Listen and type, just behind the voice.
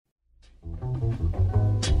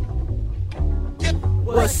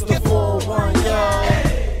What's the 4-1,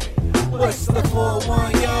 yo? What's the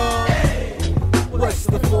 4-1, yo? What's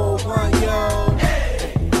the 4-1, yo?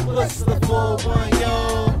 What's the 4-1,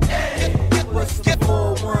 yo? What's the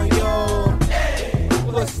 4-1, yo?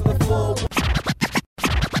 What's the 4-1?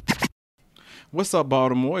 What's up,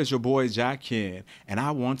 Baltimore? It's your boy Jack Ken, and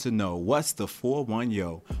I want to know what's the 4-1,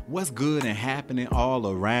 yo? What's good and happening all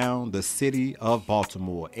around the city of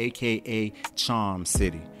Baltimore, aka Charm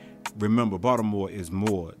City? Remember, Baltimore is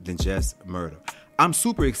more than just murder. I'm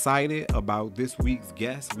super excited about this week's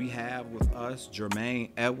guest. We have with us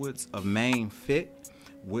Jermaine Edwards of MaineFit,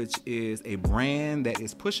 which is a brand that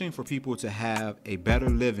is pushing for people to have a better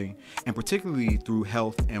living, and particularly through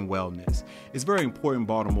health and wellness. It's very important,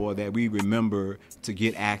 Baltimore, that we remember to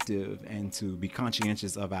get active and to be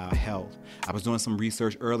conscientious of our health. I was doing some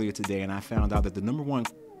research earlier today, and I found out that the number one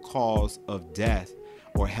cause of death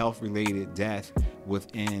or health-related death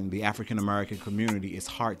within the African-American community is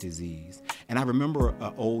heart disease. And I remember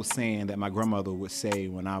an old saying that my grandmother would say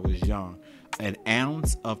when I was young: an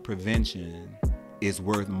ounce of prevention is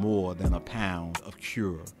worth more than a pound of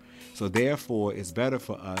cure. So therefore, it's better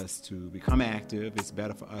for us to become active. It's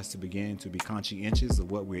better for us to begin to be conscientious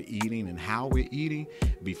of what we're eating and how we're eating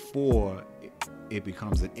before it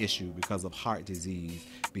becomes an issue because of heart disease,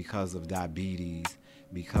 because of diabetes,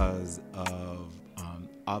 because of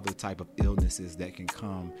other type of illnesses that can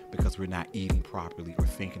come because we're not eating properly or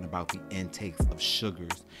thinking about the intakes of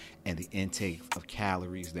sugars and the intakes of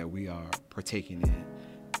calories that we are partaking in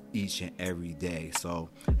each and every day. So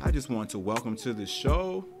I just want to welcome to the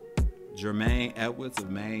show Jermaine Edwards of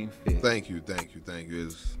MaineFit. Thank you.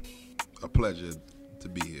 It's a pleasure to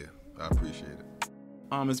be here. I appreciate it.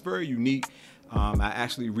 It's very unique. I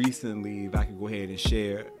actually recently, if I could go ahead and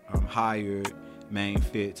share, hired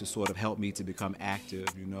MaineFit to sort of help me to become active.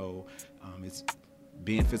 It's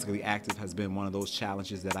being physically active has been one of those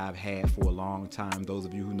challenges that I've had for a long time. Those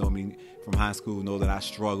of you who know me from high school know that I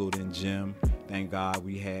struggled in gym. Thank God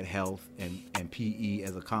we had health and PE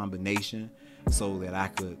as a combination so that I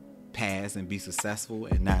could pass and be successful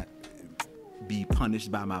and not be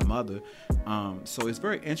punished by my mother. So it's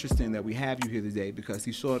very interesting that we have you here today because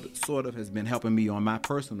he sort of has been helping me on my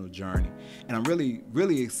personal journey. And I'm really,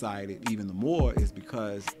 really excited even the more is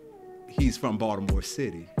because he's from Baltimore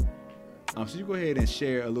City. So you go ahead and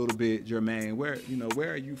share a little bit, Jermaine,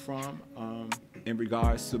 where are you from in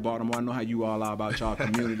regards to Baltimore? I know how you all are about y'all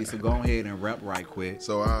community, so go ahead and rep right quick.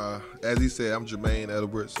 So as he said, I'm Jermaine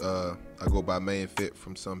Edwards. I go by MaineFit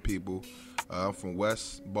from some people. I'm from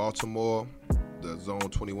West Baltimore, the Zone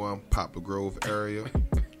 21 Poplar Grove area.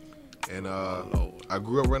 And I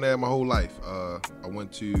grew up around there my whole life. I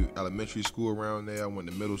went to elementary school around there. I went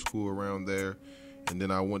to middle school around there. And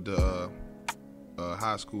then I went to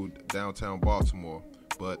high school downtown Baltimore.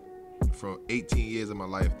 But from 18 years of my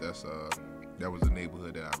life, that was the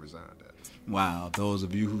neighborhood that I resided at. Wow, those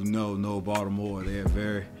of you who know Baltimore, they're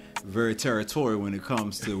very, very territorial when it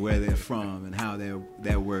comes to where they're from and how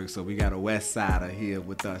that works. So we got a West Sider here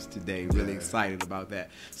with us today. Really excited about that.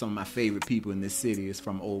 Some of my favorite people in this city is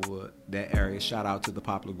from over that area. Shout out to the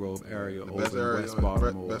Poplar Grove area over in West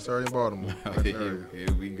Baltimore. Best area in Baltimore. Here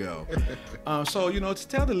we go. So to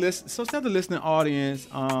tell the listening audience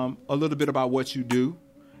a little bit about what you do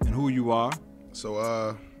and who you are.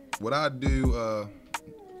 So what I do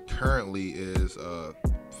currently is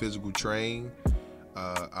physical training.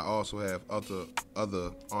 I also have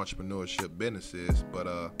other entrepreneurship businesses, but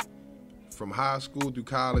from high school through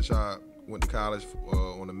college, I went to college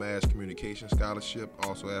on a mass communication scholarship,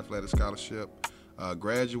 also athletic scholarship.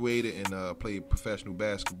 Graduated and played professional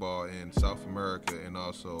basketball in South America and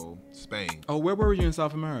also Spain. Oh, where were you in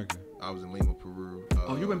South America? I was in Lima, Peru.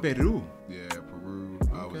 You were in Peru? Yeah, Peru.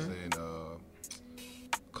 Okay. I was in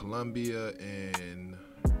Colombia and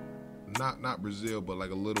not Brazil, but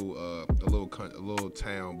like a little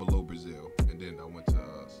town below Brazil, and then I went to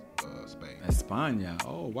Spain. España.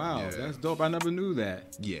 Oh wow, yeah. That's dope. I never knew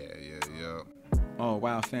that. Yeah. Oh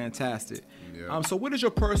wow, fantastic. Yeah. So what is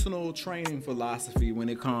your personal training philosophy when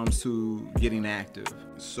it comes to getting active?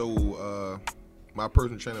 So my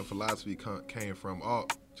personal training philosophy came from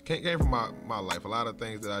my life. A lot of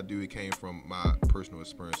things that I do, it came from my personal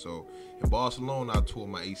experience. So in Barcelona, I tore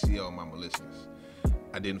my ACL and my meniscus.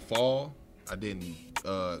 I didn't fall. I didn't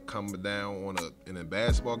come down in a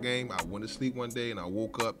basketball game. I went to sleep one day and I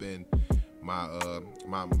woke up and my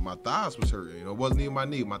thighs was hurting. It wasn't even my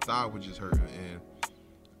knee. My thigh was just hurting. And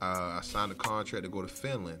I signed a contract to go to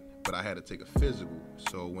Finland, but I had to take a physical.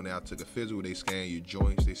 So when I took a physical, they scan your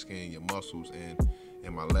joints, they scan your muscles, and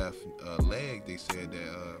in my left leg, they said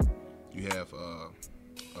that you have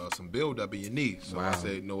some buildup in your knee. So Wow. I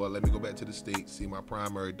said, you know what, let me go back to the States, see my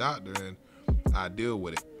primary doctor, and I deal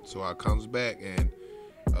with it. So I comes back, and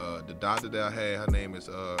the doctor that I had, her name is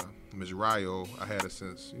Ms. Rayo. I had her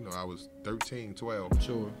since, I was 13, 12.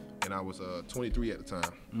 Sure. And I was 23 at the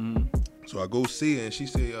time. Mm-hmm. So I go see her, and she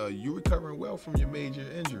said, you recovering well from your major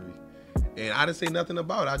injury. And I didn't say nothing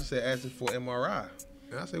about it. I just said, asking for MRI.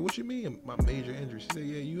 And I said, what you mean, my major injury? She said,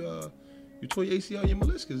 yeah, you tore your ACL, your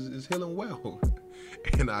meniscus is healing well.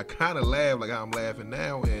 And I kind of laughed like how I'm laughing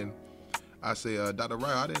now. And I said, Dr.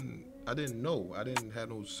 Rayo, I didn't know. I didn't have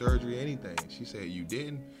no surgery or anything. She said, you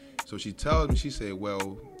didn't? So she tells me, she said,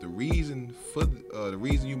 well, the reason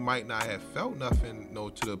you might not have felt nothing,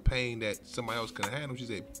 to the pain that somebody else could handle, she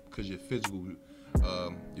said, because your physical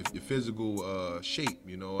shape,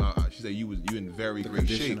 she said you in very great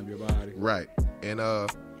shape. Of your body. Right. And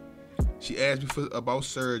she asked me about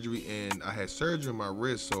surgery, and I had surgery on my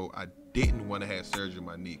wrist, so I didn't want to have surgery on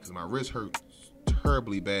my knee because my wrist hurt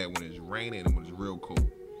terribly bad when it's raining and when it's real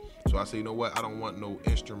cold. So I said, you know what? I don't want no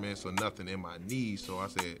instruments or nothing in my knees. So I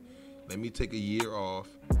said, let me take a year off,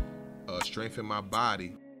 strengthen my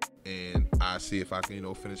body, and I see if I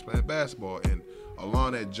can, finish playing basketball. And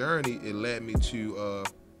along that journey, it led me to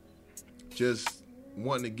just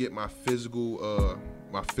wanting to get my physical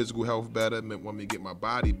health better, want me to get my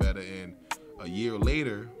body better. And a year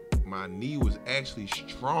later, my knee was actually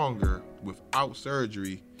stronger without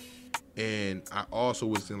surgery, and I also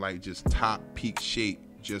was in like just top peak shape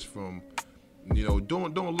just from doing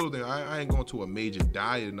a little thing. I ain't going to a major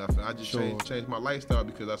diet or nothing. I just changed my lifestyle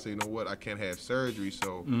because I say, you know what, I can't have surgery,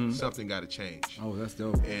 so something got to change. Oh, that's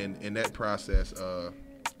dope. And in that process,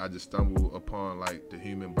 I just stumbled upon like the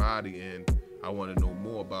human body, and I wanted to know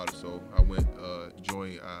more about it. So I went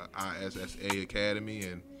joined ISSA Academy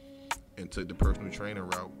and took the personal training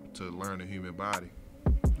route to learn the human body.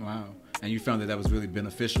 Wow. And you found that was really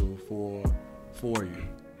beneficial for you.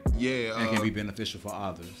 Yeah. And it can be beneficial for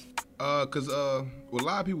others. Cause what a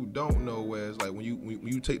lot of people don't know is like when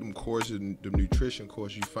you take them courses, the nutrition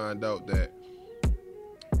course, you find out that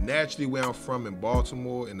naturally where I'm from in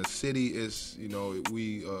Baltimore, in the city, is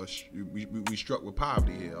we struck with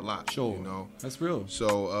poverty here a lot. Sure. That's real.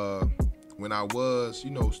 So when I was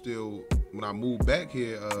when I moved back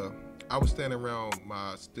here, I was standing around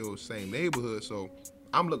my still same neighborhood, so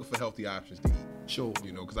I'm looking for healthy options to eat. Sure.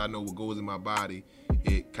 Because I know what goes in my body,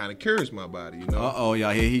 it kind of cures my body, Uh-oh,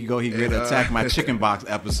 y'all. Here he go. He ready to attack my chicken box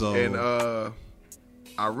episode. And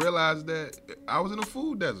I realized that I was in a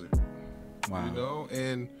food desert. Wow.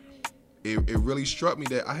 And it really struck me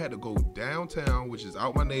that I had to go downtown, which is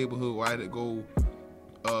out my neighborhood, or I had to go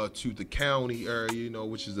to the county area,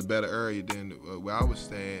 which is a better area than where I was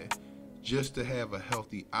staying, just to have a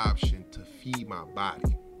healthy option to feed my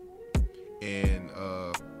body. And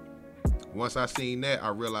once I seen that, I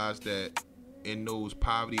realized that in those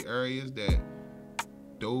poverty areas that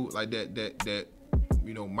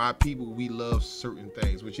my people, we love certain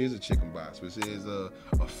things, which is a chicken box, which is a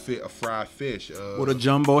fried fish, with a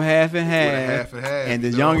jumbo half and half. And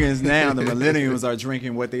the youngins now, the millennials, are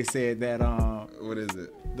drinking what they said that what is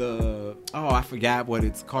it? I forgot what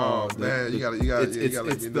it's called. Oh man, you gotta let me know.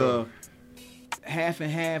 It's the half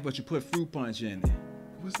and half, but you put fruit punch in it.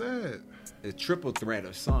 What's that? A triple threat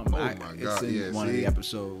or something. Oh my God! It's in one of the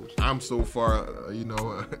episodes. I'm so far,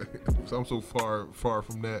 I'm so far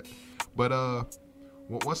from that. But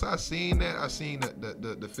once I seen that, I seen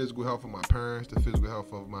the physical health of my parents, the physical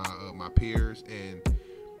health of my peers, and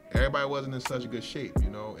everybody wasn't in such a good shape,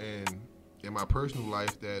 And in my personal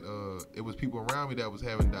life, that it was people around me that was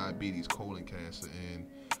having diabetes, colon cancer, and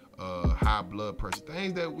high blood pressure,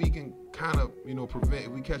 things that we can kind of prevent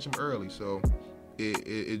if we catch them early. So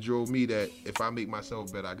it drove me that if I make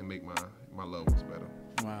myself better, I can make my loved ones better.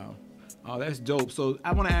 Wow. Oh, that's dope. So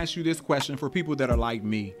I want to ask you this question for people that are like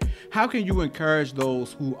me. How can you encourage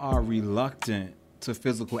those who are reluctant to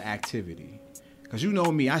physical activity? Because you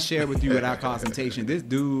know me, I shared with you at our consultation,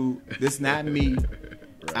 this not me.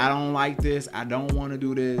 Right. I don't like this. I don't want to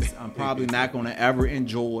do this. I'm probably not going to ever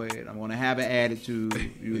enjoy it. I'm going to have an attitude,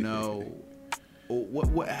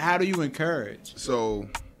 How do you encourage? So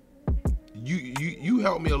you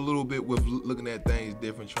helped me a little bit with looking at things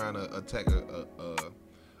different, trying to attack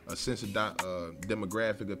a sense of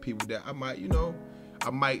demographic of people that I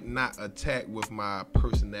might not attack with my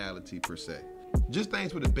personality per se. Just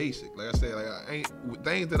things for the basic. Like I said,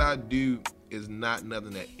 things that I do is not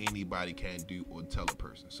nothing that anybody can do or tell a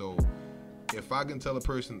person. So if I can tell a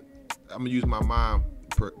person, I'm gonna use my mom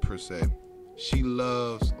per se. She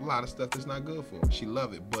loves a lot of stuff that's not good for her. She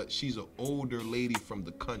loves it, but she's an older lady from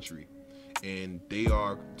the country, and they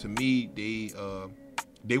are, to me,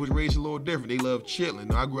 they was raised a little different. They love chitlin.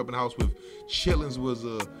 Now, I grew up in a house with chitlins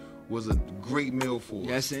was a great meal for us.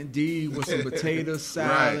 Yes, indeed, with some potato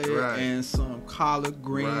salad right. and some collard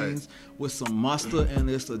greens with some mustard and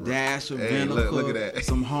just a dash of vinegar, look at that.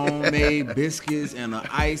 some homemade biscuits and an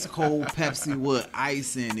ice cold Pepsi with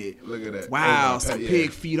ice in it. Look at that. Wow, some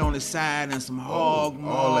pig feet on the side and some hog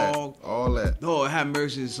maw. All that. Lord have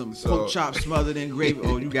mercy, some pork chops smothered in gravy.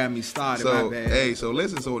 Oh, you got me started, my bad. Hey, so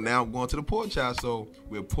listen, so now I'm going to the pork chops. So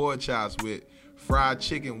we're pork chops with fried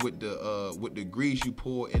chicken with the grease you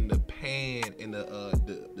pour in the pan in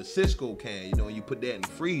the Cisco can, you know, and you put that in the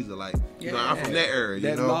freezer, like, you know, I'm from that area,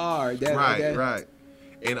 you know, lard, right.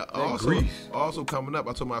 And also coming up,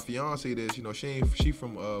 I told my fiance this, you know, she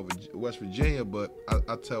from West Virginia, but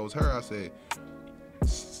I tells her, I said,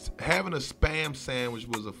 having a Spam sandwich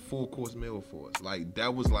was a full course meal for us. Like,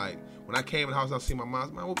 that was like, when I came in the house, I see my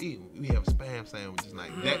mom, what we eating? We have Spam sandwiches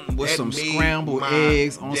like that. With some scrambled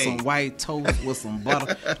eggs on some white toast with some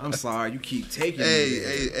butter. I'm sorry, you keep taking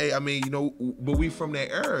it. Hey, I mean, you know, but we from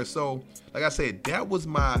that era. So, like I said, that was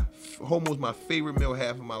almost my favorite meal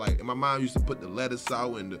half of my life. And my mom used to put the lettuce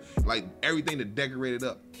out and like everything to decorate it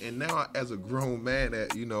up. And now, as a grown man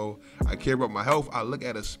that, you know, I care about my health, I look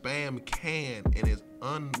at a Spam can and it's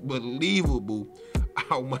unbelievable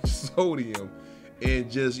how much sodium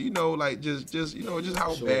and just, you know, like just you know, just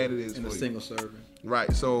how bad it is in a single serving.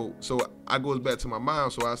 Right. So I goes back to my mom.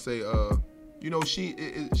 So I say, you know,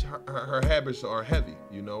 her habits are heavy,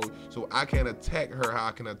 you know, so I can't attack her how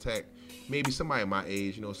I can attack maybe somebody my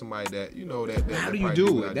age, you know, somebody that, you know, that how do you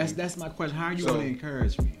do it? That's my question. How are you going to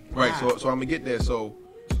encourage me? Right. So I'm gonna get there. So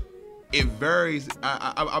it varies.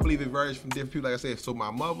 I believe it varies from different people. Like I said, so my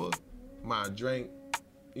mother might drink,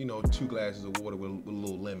 you know, 2 glasses of water with a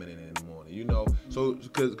little lemon in it in the morning, you know. So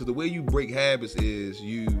because the way you break habits is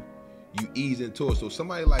you ease into it. So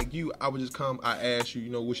somebody like you, I would just come, I ask you, you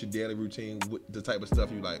know, what's your daily routine, what the type of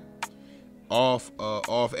stuff you like. Off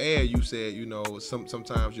air, you said, you know,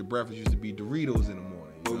 sometimes your breakfast used to be Doritos in the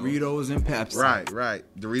morning. Doritos and Pepsi. Right.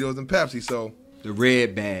 Doritos and Pepsi. So the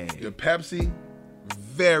red bag. The Pepsi,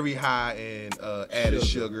 very high in added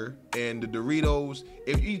sugar. And the Doritos,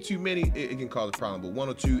 if you eat too many, it can cause a problem. But 1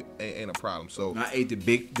 or 2 ain't a problem. So I ate the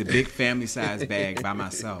big family size bag by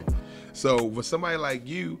myself. So for somebody like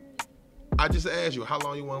you, I just ask you how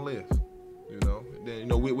long you want to live. You know, then, you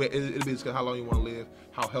know, it'll be how long you want to live,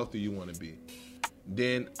 how healthy you want to be.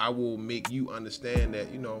 Then I will make you understand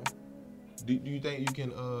that, you know, do you think you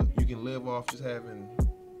can live off just having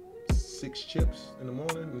 6 chips in the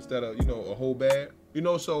morning instead of, you know, a whole bag? You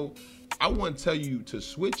know, so I wouldn't tell you to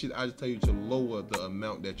switch it. I just tell you to lower the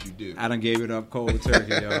amount that you do. I done gave it up cold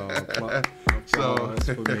turkey, y'all. So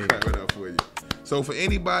for me. For you. So for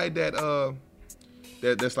anybody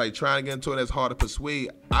that's like trying to get into it, that's hard to persuade,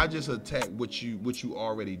 I just attack what you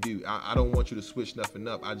already do. I don't want you to switch nothing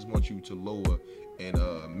up. I just want you to lower and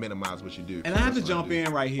minimize what you do. And I have to jump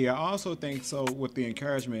in right here. I also think so with the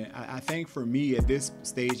encouragement. I think for me at this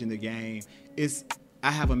stage in the game, I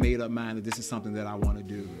have a made up mind that this is something that I want to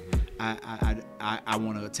do. I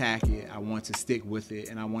want to attack it. I want to stick with it,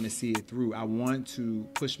 and I want to see it through. I want to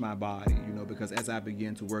push my body, you know, because as I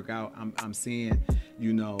begin to work out, I'm seeing,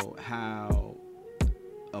 you know, how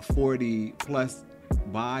a 40 plus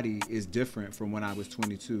body is different from when I was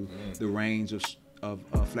 22. The range of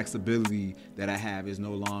flexibility that I have is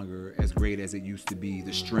no longer as great as it used to be.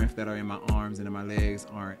 The strength that are in my arms and in my legs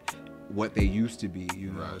aren't what they used to be,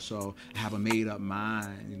 you know. Right. So I have a made up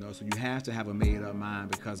mind, you know. So you have to have a made up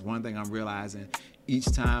mind, because one thing I'm realizing,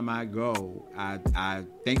 each time I go, I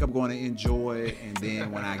think I'm going to enjoy it, and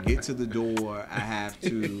then when I get to the door, I have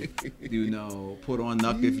to, you know, put on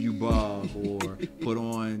Knuck If You Buff, or put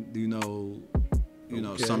on, you know,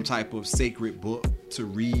 some type of sacred book to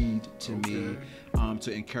read to me,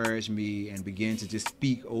 to encourage me and begin to just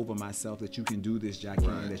speak over myself that you can do this, Jackie,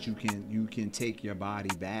 that you can take your body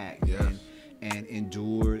back and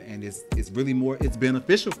endure, and it's really more, it's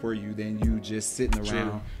beneficial for you than you just sitting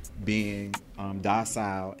around being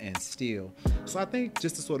docile and still. So I think,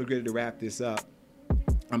 just to sort of get to wrap this up,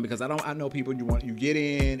 because I know people, you get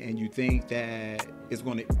in and you think that it's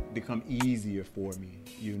going to become easier for me,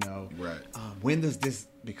 you know. Right. When does this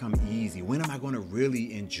become easy? When am I going to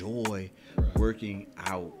really enjoy working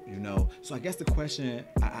out, you know? So I guess the question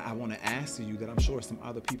I want to ask to you, that I'm sure some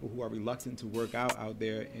other people who are reluctant to work out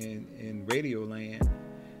there in radio land,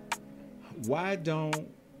 why don't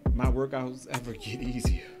my workouts ever get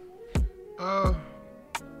easier?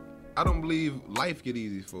 I don't believe life get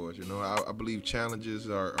easy for us, you know. I believe challenges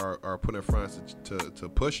are put in front to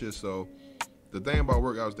push us. So the thing about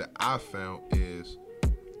workouts that I found is,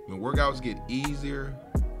 when workouts get easier,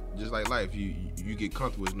 just like life, you get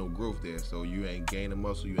comfortable. There's no growth there, so you ain't gaining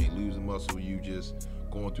muscle, you ain't losing muscle. You just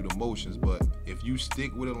going through the motions. But if you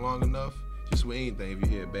stick with it long enough, just with anything, if you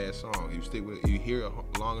hear a bad song, if you stick with it, you hear it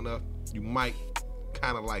long enough, you might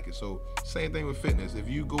kind of like it. So same thing with fitness. If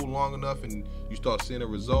you go long enough and you start seeing the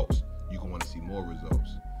results, you're going to want to see more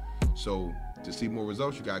results. So to see more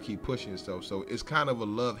results, you got to keep pushing yourself. So it's kind of a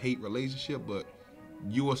love-hate relationship, but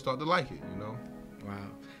you will start to like it, you know? Wow.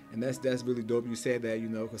 And that's really dope you said that, you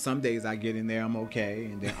know, because some days I get in there, I'm okay,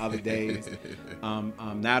 and then other days I'm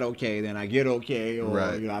not okay, then I get okay, or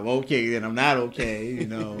right. You know, I'm okay, then I'm not okay, you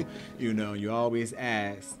know. You always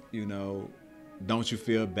ask, you know, don't you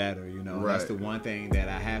feel better, you know? Right. That's the one thing that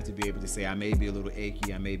I have to be able to say. I may be a little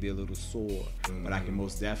achy, I may be a little sore, but I can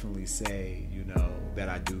most definitely say, you know, that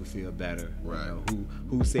I do feel better. Right. You know,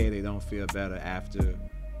 who said they don't feel better after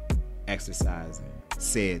exercising?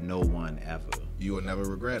 Said no one ever. You will never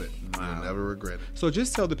regret it. Wow. You'll never regret it. So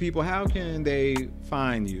just tell the people, how can they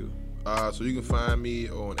find you? So you can find me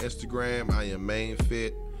on Instagram. I am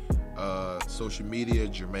MaineFit. Social media,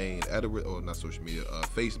 Jermaine Edwards, or not social media,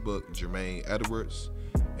 Facebook, Jermaine Edwards.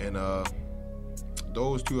 And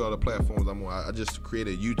those two are the platforms I'm on. I just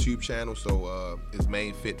created a YouTube channel, so it's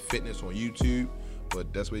MaineFit Fitness on YouTube.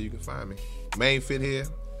 But that's where you can find me. MaineFit here.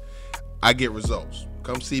 I get results.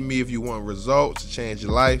 Come see me if you want results to change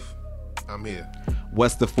your life. I'm here.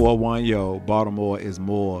 What's the 4-1, yo? Baltimore is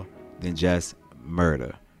more than just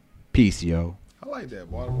murder. Peace, yo. I like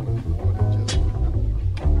that. Baltimore is more than just murder.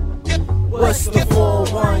 What's the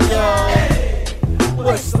 4-1, yo?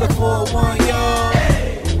 What's the 4-1, yo?